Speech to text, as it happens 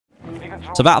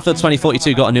So Battlefield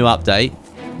 2042 got a new update.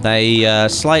 They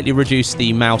slightly reduced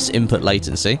the mouse input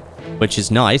latency, which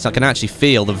is nice. I can actually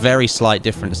feel the very slight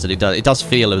difference that it does. It does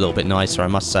feel a little bit nicer, I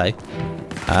must say.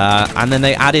 And then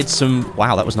they added some...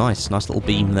 Wow, that was nice. Nice little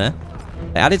beam there.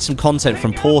 They added some content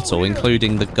from Portal,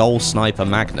 including the Goal Sniper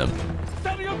Magnum,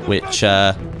 which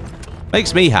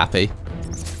makes me happy,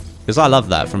 because I love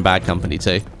that from Bad Company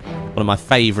 2. One of my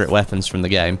favourite weapons from the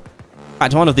game. In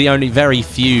fact, one of the only very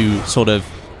few sort of...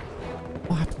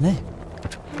 What happened there?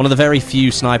 One of the very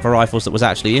few sniper rifles that was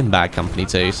actually in Bad Company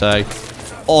 2, so...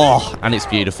 Oh, and it's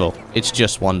beautiful. It's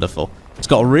just wonderful. It's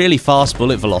got a really fast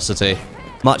bullet velocity.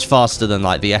 Much faster than,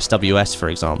 like, the SWS, for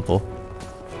example.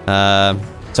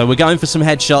 So we're going for some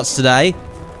headshots today.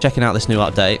 Checking out this new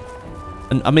update.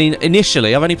 And, I mean,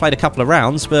 initially, I've only played a couple of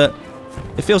rounds, but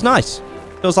it feels nice.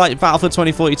 It feels like Battlefield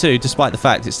 2042, despite the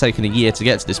fact it's taken a year to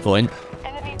get to this point.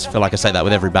 I feel like I say that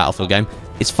with every Battlefield game.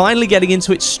 It's finally getting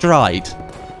into its stride.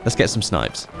 Let's get some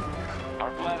snipes. Our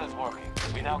plan is working.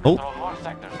 We now Oh. control more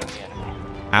sectors than the enemy.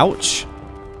 Ouch.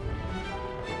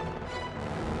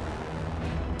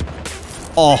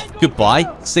 Oh,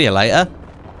 goodbye. See you later.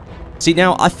 See,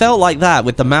 now, I felt like that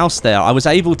with the mouse there. I was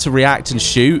able to react and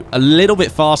shoot a little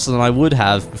bit faster than I would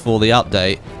have before the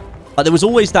update. But there was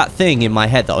always that thing in my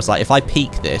head that I was like, if I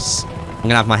peek this, I'm going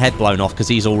to have my head blown off because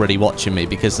he's already watching me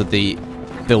because of the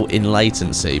built-in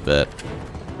latency. But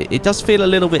it does feel a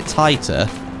little bit tighter,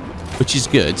 which is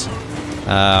good.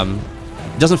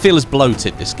 It doesn't feel as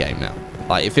bloated, this game, now.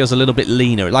 Like, it feels a little bit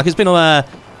leaner. Like, it's been on a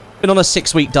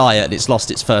 6-week diet and it's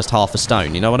lost its first half a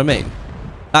stone. You know what I mean?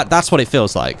 That's what it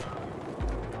feels like.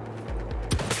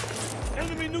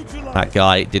 That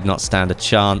guy did not stand a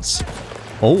chance.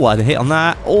 Oh, I had a hit on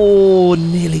that. Oh,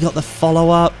 nearly got the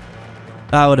follow-up.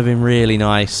 That would have been really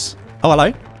nice. Oh,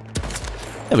 hello.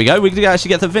 There we go. We could actually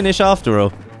get the finish after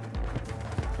all.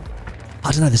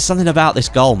 I don't know. There's something about this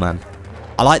goal, man.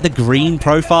 I like the green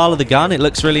profile of the gun. It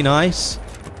looks really nice.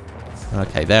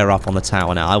 Okay, they're up on the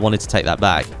tower now. I wanted to take that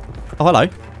back. Oh, hello.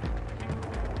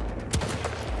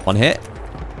 One hit.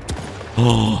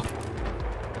 Oh.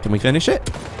 Can we finish it?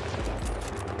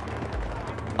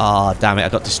 Ah, oh, damn it. I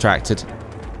got distracted.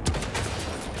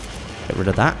 Get rid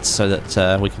of that so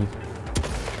that we can...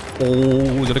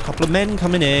 Oh, we got a couple of men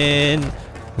coming in. I'm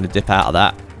going to dip out of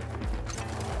that.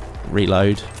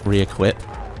 Reload. Re-equip.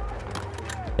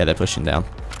 Yeah, they're pushing down.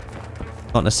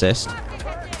 Got an assist.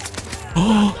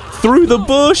 Oh, through the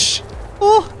bush!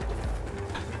 Oh,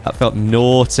 that felt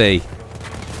naughty.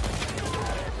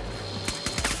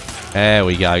 There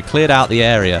we go. Cleared out the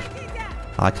area.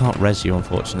 I can't res you,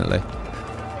 unfortunately.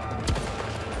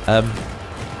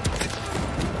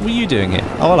 What are you doing here?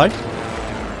 Oh, hello.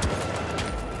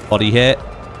 Body hit.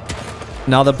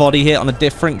 Another body hit on a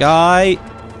different guy.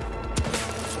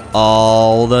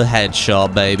 Oh, the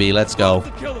headshot, baby. Let's go.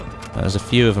 There's a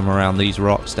few of them around these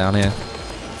rocks down here.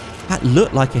 That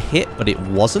looked like a hit, but it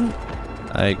wasn't.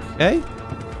 Okay.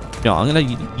 No, I'm going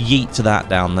to yeet to that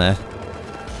down there.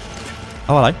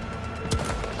 Oh, hello.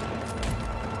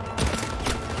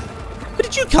 Where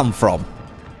did you come from?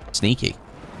 Sneaky.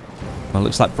 Well, it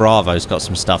looks like Bravo's got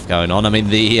some stuff going on. I mean,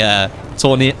 the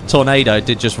tornado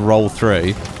did just roll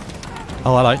through.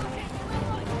 Oh, hello. You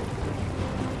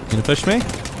gonna push me?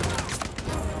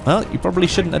 Well, you probably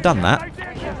shouldn't have done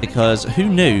that, because who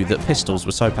knew that pistols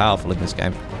were so powerful in this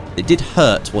game? It did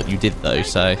hurt what you did, though,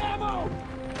 so...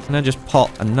 I'm gonna just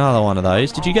pop another one of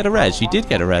those. Did you get a res? You did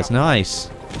get a res. Nice.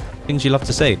 Things you love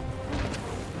to see.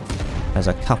 There's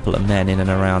a couple of men in and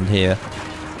around here.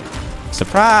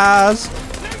 Surprise!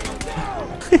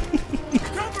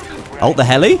 Oh, the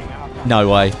heli? No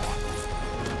way.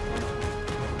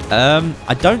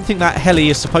 I don't think that heli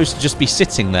is supposed to just be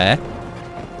sitting there.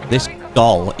 This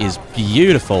goal is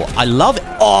beautiful. I love it.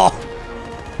 Oh!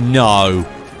 No.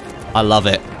 I love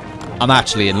it. I'm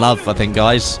actually in love, I think,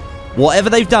 guys.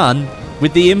 Whatever they've done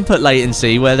with the input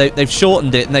latency, where they've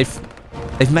shortened it and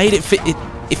they've made it fit...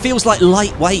 It feels like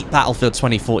lightweight Battlefield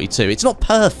 2042. It's not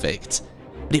perfect,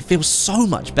 but it feels so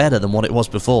much better than what it was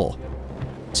before.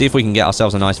 See if we can get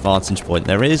ourselves a nice vantage point.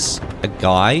 There is a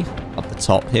guy up the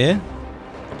top here.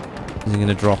 Is he going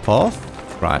to drop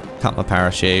off? Right, cut my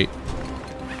parachute.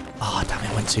 Oh, damn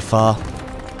it, went too far.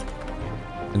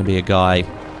 Going to be a guy.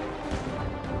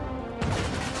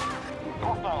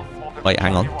 Wait,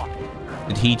 hang on.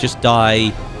 Did he just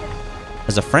die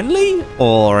as a friendly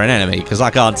or an enemy? Because I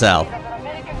can't tell.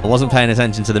 I wasn't paying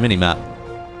attention to the minimap.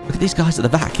 Look at these guys at the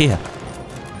back here.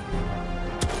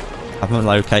 Have my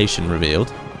location revealed.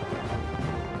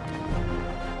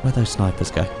 Where'd those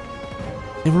snipers go?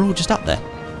 They were all just up there.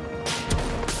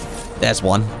 There's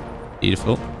one.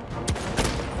 Beautiful.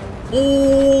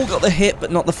 Oh, got the hit,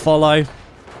 but not the follow.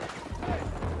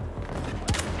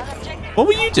 What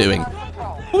were you doing?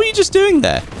 What were you just doing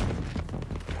there?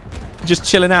 Just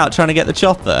chilling out, trying to get the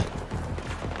chopper.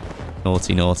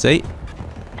 Naughty, naughty.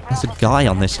 There's a guy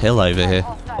on this hill over here.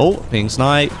 Oh, being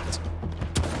sniped.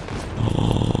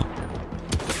 Oh.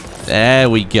 There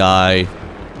we go.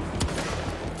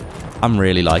 I'm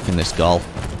really liking this goal.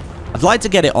 I'd like to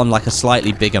get it on like a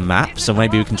slightly bigger map, so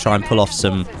maybe we can try and pull off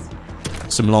some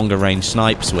longer range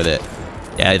snipes with it.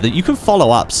 Yeah, you can follow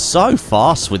up so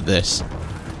fast with this.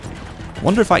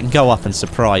 Wonder if I can go up and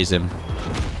surprise him.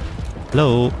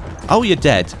 Hello? Oh, you're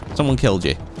dead. Someone killed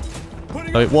you.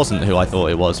 Oh, it wasn't who I thought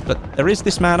it was, but there is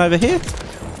this man over here.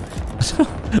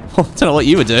 I don't know what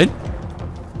you were doing.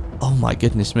 Oh my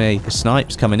goodness me. The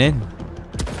snipe's coming in.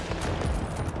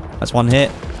 That's one hit.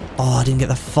 Oh, I didn't get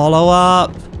the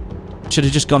follow-up. Should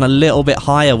have just gone a little bit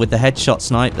higher with the headshot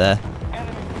snipe there.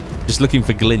 Just looking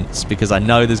for glints, because I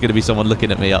know there's going to be someone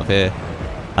looking at me up here.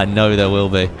 I know there will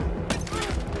be.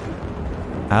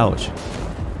 Ouch.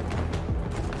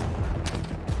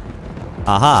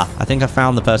 Aha, I think I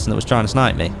found the person that was trying to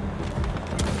snipe me.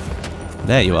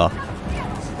 There you are.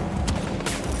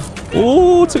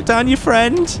 Oh, took down your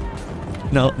friend.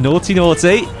 No, naughty,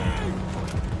 naughty.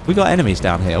 We got enemies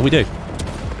down here. We do.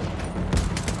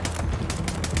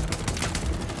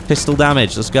 Pistol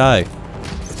damage. Let's go.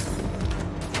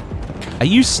 Are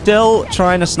you still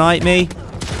trying to snipe me?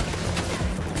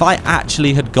 If I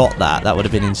actually had got that, that would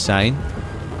have been insane.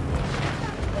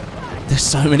 There's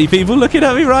so many people looking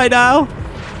at me right now.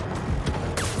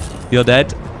 You're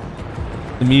dead.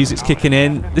 The music's kicking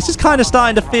in. This is kind of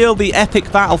starting to feel the epic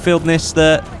battlefieldness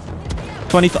that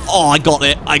 24... Oh, I got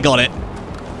it. I got it.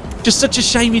 Just such a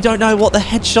shame you don't know what the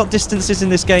headshot distance is in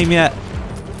this game yet.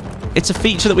 It's a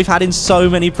feature that we've had in so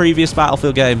many previous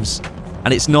Battlefield games,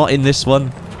 and it's not in this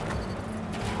one.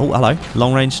 Oh, hello.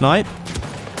 Long range snipe.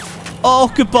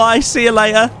 Oh, goodbye. See you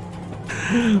later.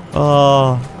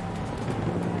 Oh.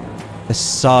 There's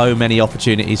so many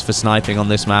opportunities for sniping on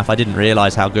this map. I didn't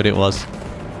realize how good it was.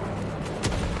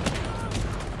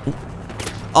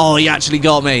 Oh, he actually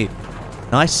got me.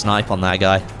 Nice snipe on that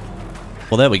guy.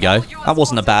 Well, there we go. That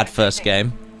wasn't a bad first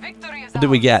game. What did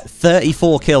we get?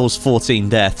 34 kills, 14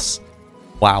 deaths.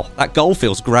 Wow, that goal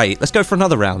feels great. Let's go for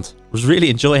another round. I was really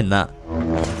enjoying that.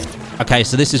 Okay,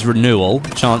 so this is renewal.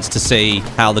 Chance to see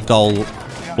how the goal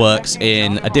works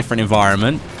in a different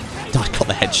environment. I got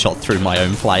the headshot through my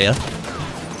own player.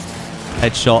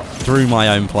 Headshot through my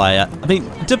own player. I mean,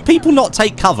 do people not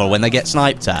take cover when they get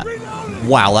sniped at?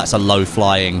 Wow, that's a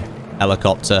low-flying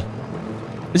helicopter.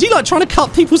 Is he like trying to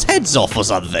cut people's heads off or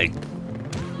something?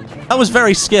 That was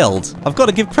very skilled. I've got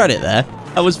to give credit there.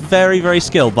 That was very, very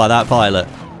skilled by that pilot.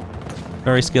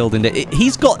 Very skilled indeed.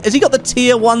 He's got... Has he got the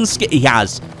tier 1 skin? He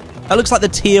has. That looks like the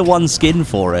tier 1 skin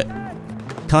for it.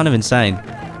 Kind of insane.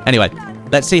 Anyway,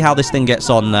 let's see how this thing gets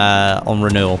on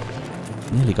renewal.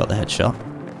 Nearly got the headshot.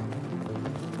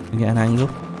 Can get an angle.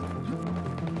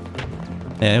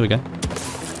 Yeah, here we go.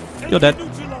 You're dead.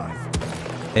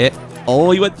 Hit.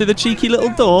 Oh, he went through the cheeky little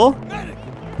door.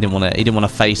 He didn't want to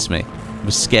face me. He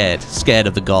was scared. Scared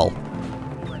of the goal.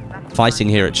 Fighting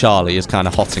here at Charlie is kind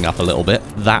of hotting up a little bit.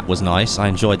 That was nice. I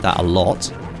enjoyed that a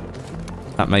lot.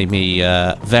 That made me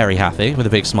very happy with a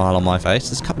big smile on my face.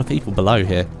 There's a couple of people below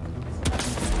here.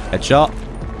 Headshot.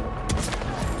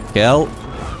 Kill.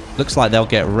 Looks like they'll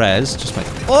get res. Just make...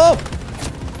 Oh!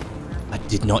 I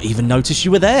did not even notice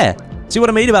you were there. See what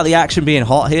I mean about the action being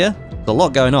hot here? There's a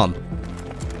lot going on.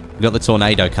 We've got the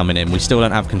tornado coming in. We still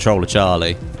don't have control of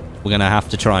Charlie. We're going to have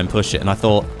to try and push it. And I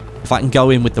thought, if I can go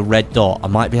in with the red dot, I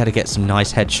might be able to get some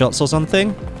nice headshots or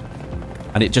something.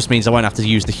 And it just means I won't have to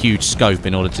use the huge scope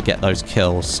in order to get those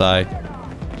kills. So,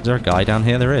 is there a guy down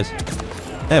here? There is.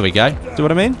 There we go. See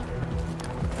what I mean?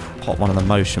 Pop one of the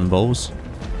motion balls.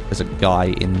 There's a guy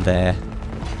in there.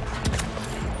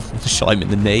 Shot him in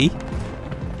the knee.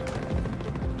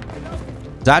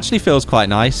 It actually feels quite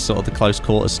nice, sort of the close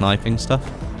quarters sniping stuff.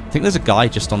 I think there's a guy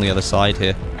just on the other side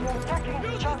here.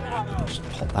 Just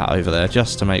pop that over there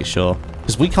just to make sure.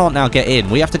 Because we can't now get in.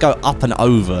 We have to go up and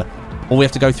over. Or we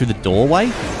have to go through the doorway?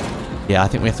 Yeah, I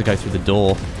think we have to go through the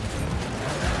door.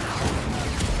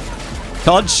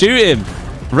 Can't shoot him.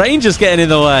 Ranger's getting in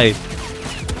the way.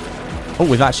 Oh,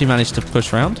 we've actually managed to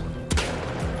push round.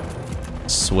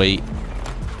 Sweet.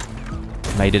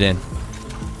 Made it in.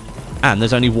 And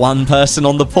there's only one person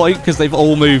on the point because they've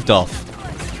all moved off.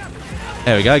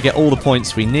 There we go. Get all the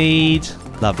points we need.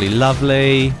 Lovely,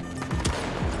 lovely.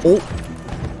 Oh.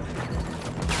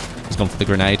 He's gone for the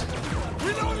grenade.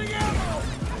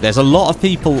 There's a lot of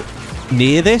people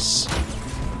near this.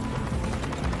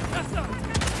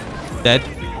 Dead.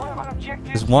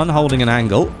 There's one holding an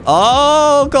angle.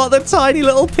 Oh, got the tiny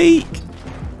little peek.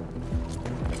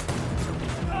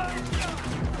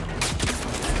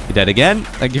 You're dead again.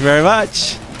 Thank you very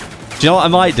much. Do you know what I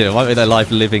might do? I might make their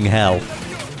life living hell.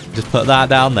 Just put that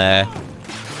down there.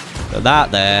 Put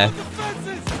that there.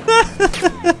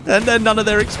 And then none of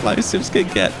their explosives can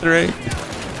get through.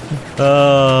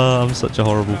 Oh, I'm such a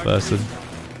horrible person.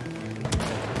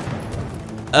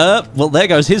 Well, there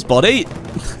goes his body.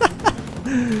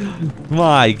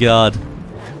 My God.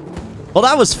 Well,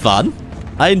 that was fun.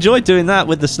 I enjoyed doing that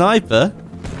with the sniper.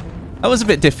 That was a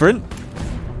bit different.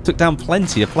 Took down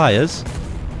plenty of players.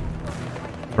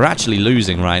 We're actually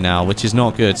losing right now, which is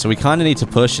not good. So we kind of need to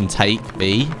push and take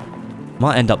B.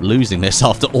 Might end up losing this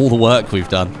after all the work we've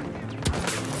done.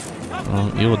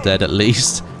 Oh, you're dead at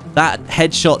least. That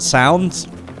headshot sound,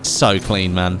 so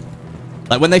clean, man.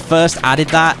 Like, when they first added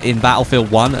that in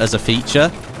Battlefield 1 as a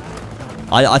feature,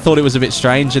 I thought it was a bit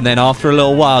strange, and then after a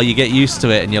little while, you get used to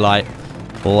it, and you're like,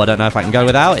 oh, I don't know if I can go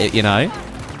without it, you know?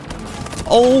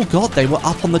 Oh, God, they were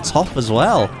up on the top as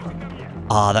well.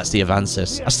 Ah, that's the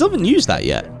Avansis. I still haven't used that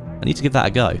yet. I need to give that a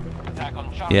go.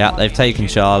 Yeah, they've taken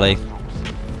Charlie.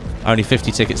 Only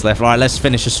 50 tickets left. All right, let's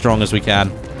finish as strong as we can.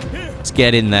 Let's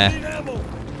get in there.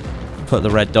 Put the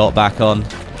red dot back on.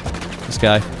 Let's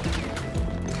go.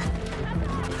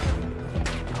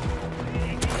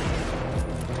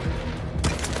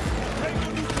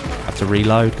 Have to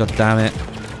reload. God damn it.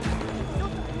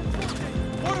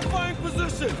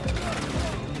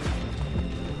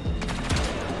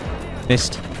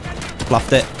 Missed.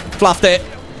 Fluffed it. Fluffed it.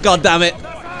 God damn it.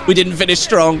 We didn't finish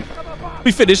strong.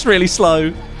 We finished really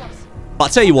slow. But I'll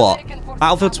tell you what.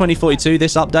 Battlefield 2042,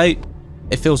 this update,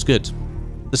 it feels good.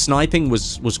 The sniping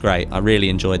was great. I really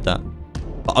enjoyed that.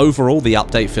 But overall, the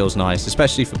update feels nice,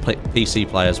 especially for PC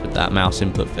players with that mouse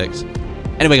input fix.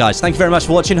 Anyway, guys, thank you very much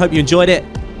for watching. Hope you enjoyed it.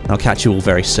 I'll catch you all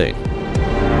very soon.